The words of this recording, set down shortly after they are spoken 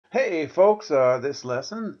Hey folks, this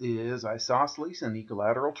lesson is isosceles and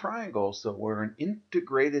equilateral triangles. So we're in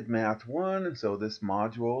integrated math 1, and so this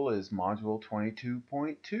module is module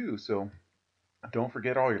 22.2. So don't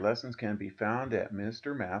forget all your lessons can be found at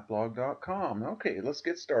Mrmathblog.com. Okay, let's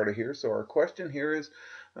get started here. So our question here is,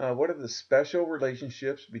 what are the special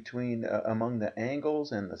relationships between among the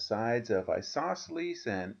angles and the sides of isosceles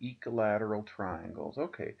and equilateral triangles?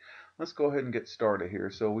 Okay, let's go ahead and get started here.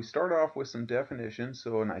 So we start off with some definitions.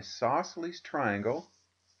 So an isosceles triangle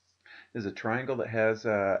is a triangle that has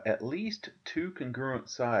at least two congruent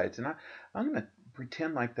sides. And I'm going to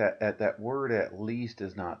pretend like that word at least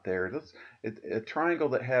is not there. A triangle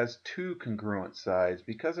that has two congruent sides,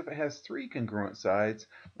 because if it has three congruent sides,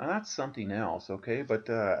 now that's something else, okay? But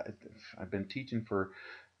I've been teaching for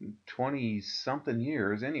 20 something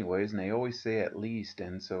years anyways, and they always say at least,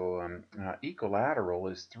 and so equilateral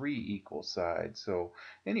is three equal sides. So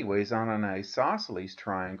anyways, on an isosceles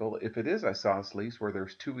triangle, if it is isosceles where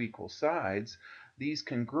there's two equal sides, these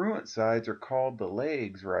congruent sides are called the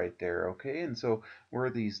legs right there, okay? And so where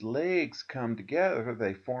these legs come together,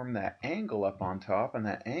 they form that angle up on top, and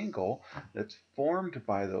that angle that's formed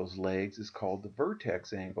by those legs is called the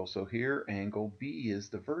vertex angle. So here angle B is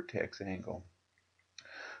the vertex angle.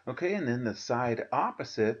 Okay, and then the side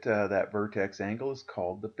opposite that vertex angle is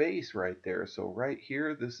called the base right there. So right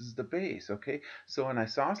here, this is the base, okay? So an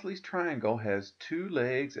isosceles triangle has two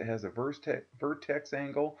legs, it has a vertex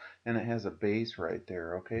angle, and it has a base right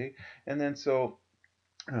there, okay? And then so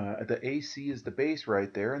the AC is the base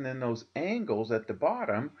right there, and then those angles at the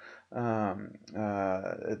bottom they're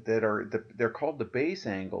called the base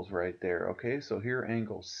angles right there. Okay, so here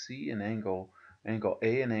angle C and angle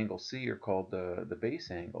A and angle C are called the base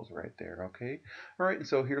angles right there. Okay, all right, and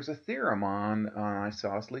so here's a theorem on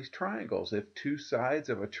isosceles triangles. If two sides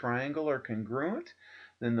of a triangle are congruent,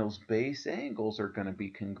 then those base angles are going to be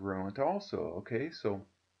congruent also. Okay, so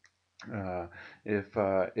uh, if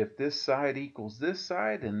this side equals this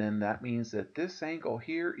side, and then that means that this angle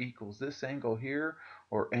here equals this angle here,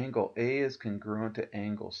 or angle A is congruent to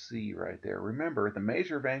angle C right there. Remember, the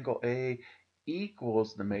measure of angle A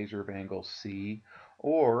equals the measure of angle C,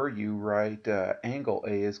 or you write angle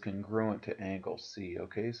A is congruent to angle C.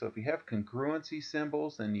 Okay, so if you have congruency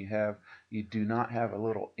symbols, then you do not have a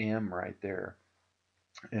little M right there.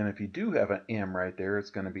 And if you do have an M right there,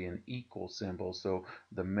 it's going to be an equal symbol. So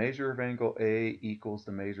the measure of angle A equals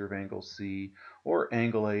the measure of angle C, or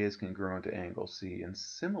angle A is congruent to angle C. And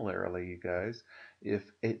similarly, you guys,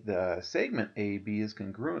 if the segment AB is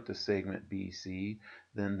congruent to segment BC,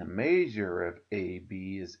 then the measure of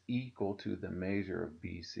AB is equal to the measure of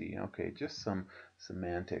BC. Okay, just some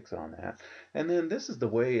semantics on that. And then this is the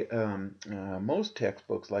way most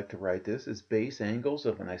textbooks like to write this, is base angles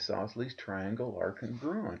of an isosceles triangle are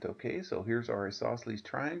congruent. Okay, so here's our isosceles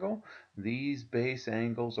triangle. These base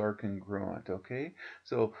angles are congruent. Okay,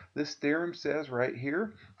 so this theorem says right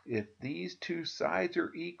here, if these two sides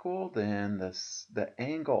are equal, then the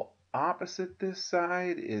angle opposite this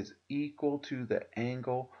side is equal to the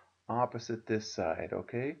angle opposite this side.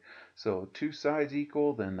 Okay, so two sides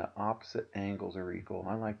equal, then the opposite angles are equal.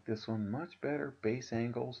 I like this one much better. Base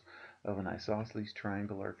angles of an isosceles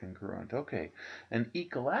triangle are congruent. Okay, an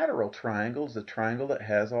equilateral triangle is a triangle that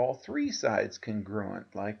has all three sides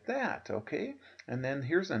congruent, like that. Okay, and then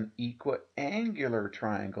here's an equiangular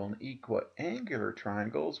triangle. An equiangular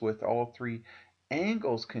triangles with all three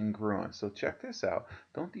angles congruent. So check this out.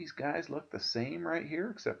 Don't these guys look the same right here,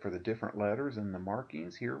 except for the different letters and the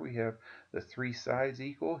markings? Here we have the three sides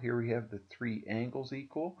equal. Here we have the three angles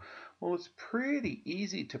equal. Well, it's pretty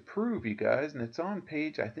easy to prove, you guys, and it's on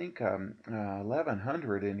page, I think,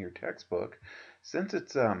 1100 in your textbook. Since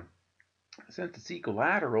it's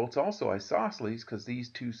equilateral, it's also isosceles because these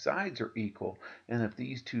two sides are equal. And if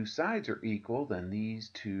these two sides are equal, then these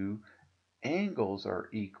two angles are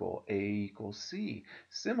equal. A equals C.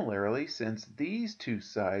 Similarly, since these two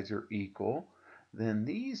sides are equal, then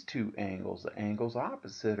these two angles, the angles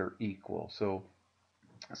opposite, are equal. So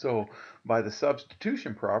by the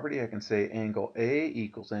substitution property, I can say angle A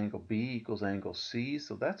equals angle B equals angle C.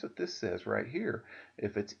 So that's what this says right here.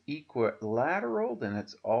 If it's equilateral, then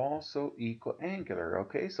it's also equiangular.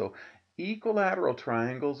 Okay, so equilateral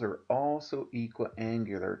triangles are also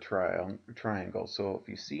equiangular triangles. So if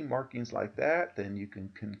you see markings like that, then you can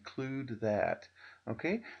conclude that.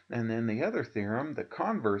 Okay, and then the other theorem, the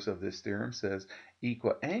converse of this theorem, says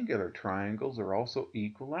equiangular triangles are also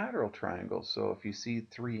equilateral triangles. So if you see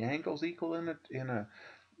three angles equal in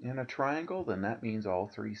a triangle, then that means all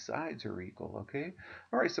three sides are equal. Okay.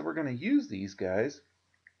 All right. So we're going to use these guys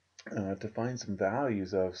to find some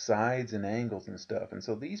values of sides and angles and stuff. And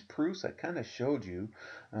so these proofs I kind of showed you,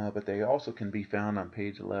 but they also can be found on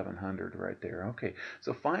page 1100 right there. Okay,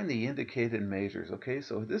 so find the indicated measures. Okay,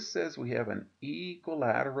 so this says we have an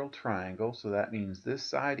equilateral triangle, so that means this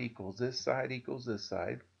side equals this side equals this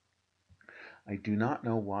side. I do not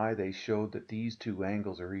know why they showed that these two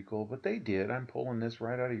angles are equal, but they did. I'm pulling this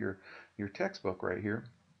right out of your textbook right here.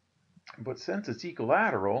 But since it's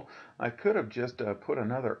equilateral, I could have just put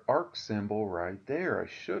another arc symbol right there. I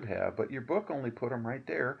should have, but your book only put them right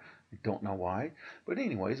there. I don't know why. But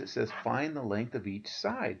anyways, it says find the length of each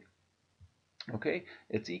side. Okay,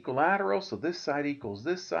 it's equilateral, so this side equals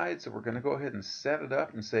this side, so we're going to go ahead and set it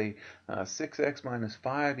up and say 6x minus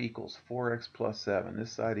 5 equals 4x plus 7.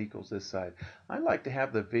 This side equals this side. I like to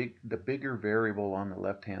have the bigger variable on the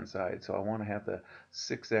left-hand side, so I want to have the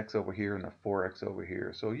 6x over here and the 4x over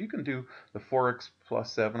here. So you can do the 4x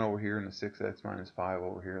plus 7 over here and the 6x minus 5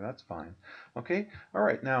 over here. That's fine. Okay, all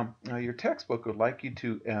right, now your textbook would like you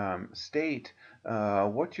to state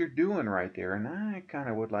what you're doing right there, and I kind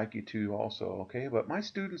of would like you to also, okay? But my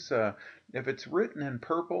students, if it's written in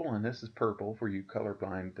purple, and this is purple for you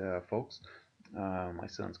colorblind folks, my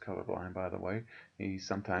son's colorblind, by the way. He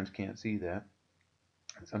sometimes can't see that.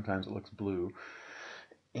 Sometimes it looks blue.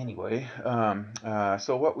 Anyway,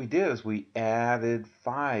 so what we did is we added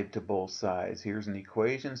 5 to both sides. Here's an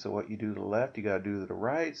equation, so what you do to the left, you got to do to the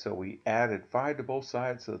right. So we added 5 to both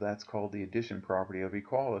sides, so that's called the addition property of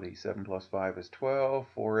equality. 7 plus 5 is 12,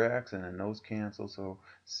 4x, and then those cancel, so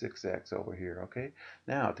 6x over here, okay?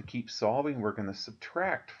 Now, to keep solving, we're going to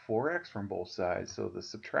subtract 4x from both sides, so the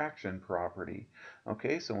subtraction property.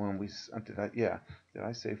 Okay, so when we, did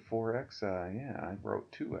I say 4x? Yeah, I wrote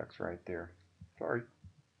 2x right there. Sorry.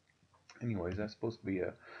 Anyways, that's supposed to be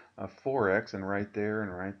a 4x, and right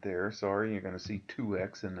there. Sorry, you're going to see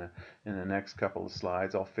 2x in the next couple of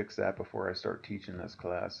slides. I'll fix that before I start teaching this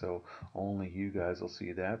class, so only you guys will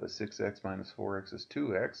see that. But 6x minus 4x is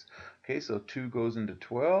 2x. Okay, so 2 goes into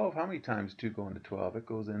 12. How many times 2 go into 12? It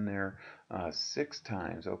goes in there 6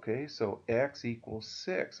 times. Okay, so x equals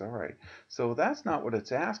 6. All right, so that's not what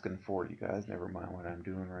it's asking for, you guys. Never mind what I'm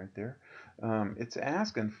doing right there. It's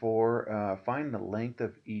asking for find the length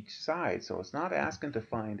of each side. So it's not asking to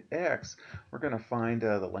find x. We're going to find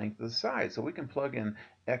the length of the side. So we can plug in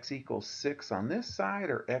x equals 6 on this side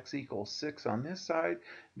or x equals 6 on this side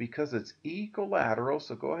because it's equilateral.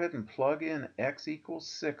 So go ahead and plug in x equals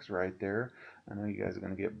 6 right there. I know you guys are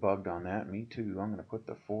going to get bugged on that. Me too. I'm going to put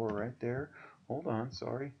the 4 right there. Hold on.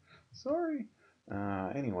 Sorry.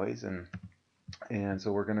 Anyways, and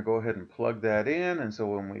so we're going to go ahead and plug that in. And so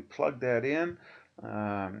when we plug that in,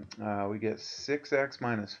 we get 6x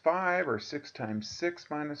minus 5, or 6 times 6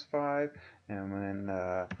 minus 5. And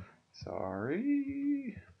then,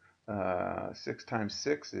 6 times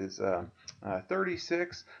 6 is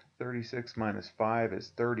 36. 36 minus 5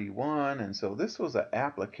 is 31. And so this was an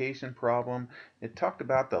application problem. It talked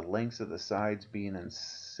about the lengths of the sides being in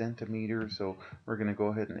centimeters. So we're going to go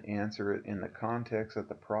ahead and answer it in the context of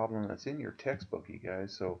the problem that's in your textbook, you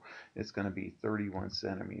guys. So it's going to be 31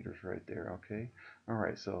 centimeters right there, okay? All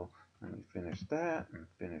right, so let me finish that,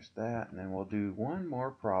 and then we'll do one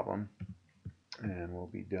more problem, and we'll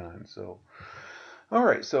be done. So all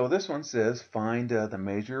right, so this one says find the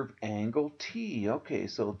measure of angle T. Okay,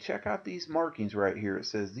 so check out these markings right here. It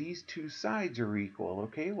says these two sides are equal.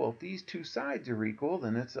 Okay, well, if these two sides are equal,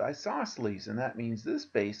 then it's isosceles, and that means this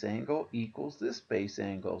base angle equals this base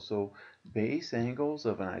angle. So base angles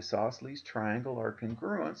of an isosceles triangle are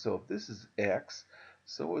congruent. So if this is x,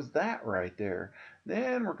 so is that right there.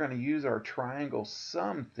 Then we're going to use our triangle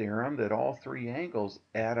sum theorem that all three angles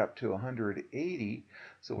add up to 180.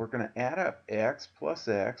 So we're going to add up x plus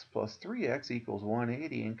 3x equals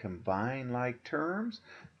 180 and combine like terms,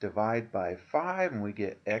 divide by 5, and we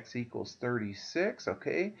get x equals 36.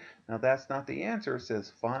 Okay, now that's not the answer. It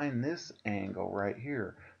says find this angle right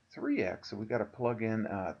here, 3x. So we got to plug in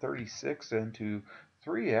 36 into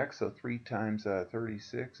 3x. So 3 times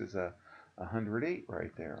 36 is 108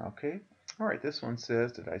 right there. Okay. All right, this one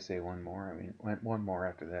says, did I say one more? I mean, one more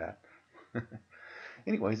after that.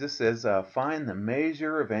 Anyways, this says find the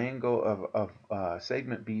measure of angle of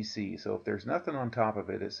segment BC. So if there's nothing on top of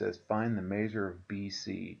it, it says find the measure of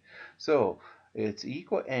BC. So it's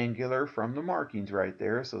equiangular from the markings right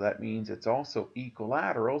there. So that means it's also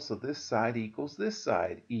equilateral. So this side equals this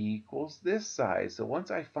side equals this side. So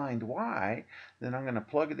once I find y, then I'm going to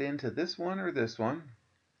plug it into this one or this one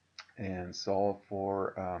and solve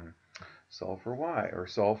for solve for y, or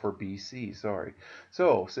solve for BC, sorry.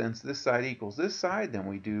 So since this side equals this side, then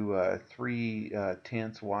we do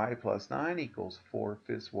 3/10 y plus 9 equals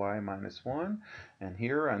 4/5 y minus 1. And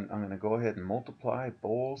here I'm going to go ahead and multiply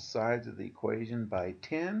both sides of the equation by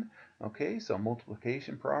 10. Okay, so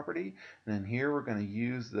multiplication property. And then here we're going to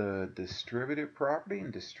use the distributive property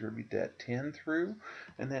and distribute that 10 through.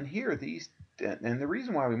 And then here and the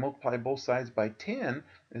reason why we multiply both sides by 10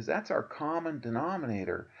 is that's our common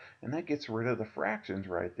denominator, and that gets rid of the fractions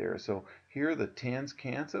right there. So here the 10's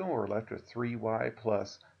cancel, we're left with 3y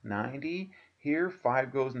plus 90. Here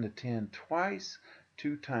 5 goes into 10 twice.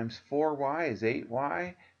 2 times 4y is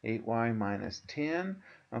 8y. 8y minus 10.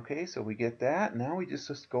 Okay, so we get that. Now we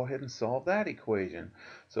just go ahead and solve that equation.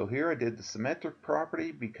 So here I did the symmetric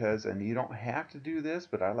property because, and you don't have to do this,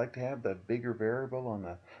 but I like to have the bigger variable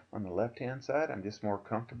on the left hand side. I'm just more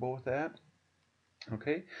comfortable with that.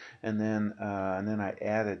 Okay, and then I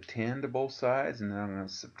added 10 to both sides, and then I'm going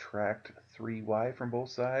to subtract 3y from both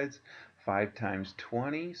sides. 5 times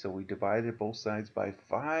 20, so we divided both sides by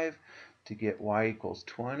 5 to get y equals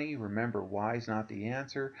 20. Remember, y is not the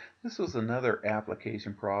answer. This was another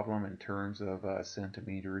application problem in terms of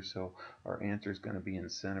centimeters, so our answer is going to be in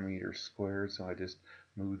centimeters squared, so I just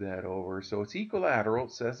move that over. So it's equilateral.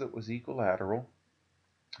 It says it was equilateral.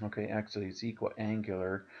 Okay, actually it's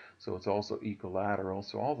equiangular, so it's also equilateral.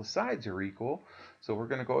 So all the sides are equal. So we're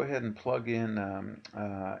going to go ahead and plug in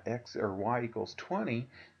x or y equals 20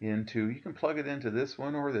 into, you can plug it into this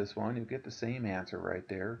one or this one. You'll get the same answer right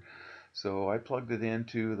there. So I plugged it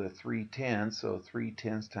into the 3/10, so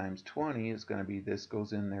 3/10 times 20 is going to be, this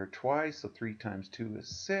goes in there twice, so 3 times 2 is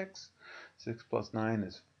 6. 6 plus 9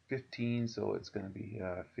 is 15, so it's going to be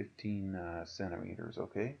 15 centimeters,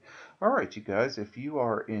 okay? All right, you guys, if you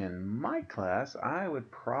are in my class, I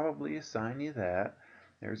would probably assign you that.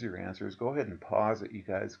 There's your answers. Go ahead and pause it, you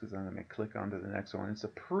guys, because I'm going to click on to the next one. It's a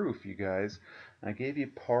proof, you guys. I gave you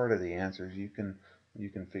part of the answers. You can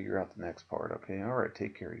figure out the next part, okay? All right,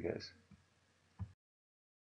 take care, you guys.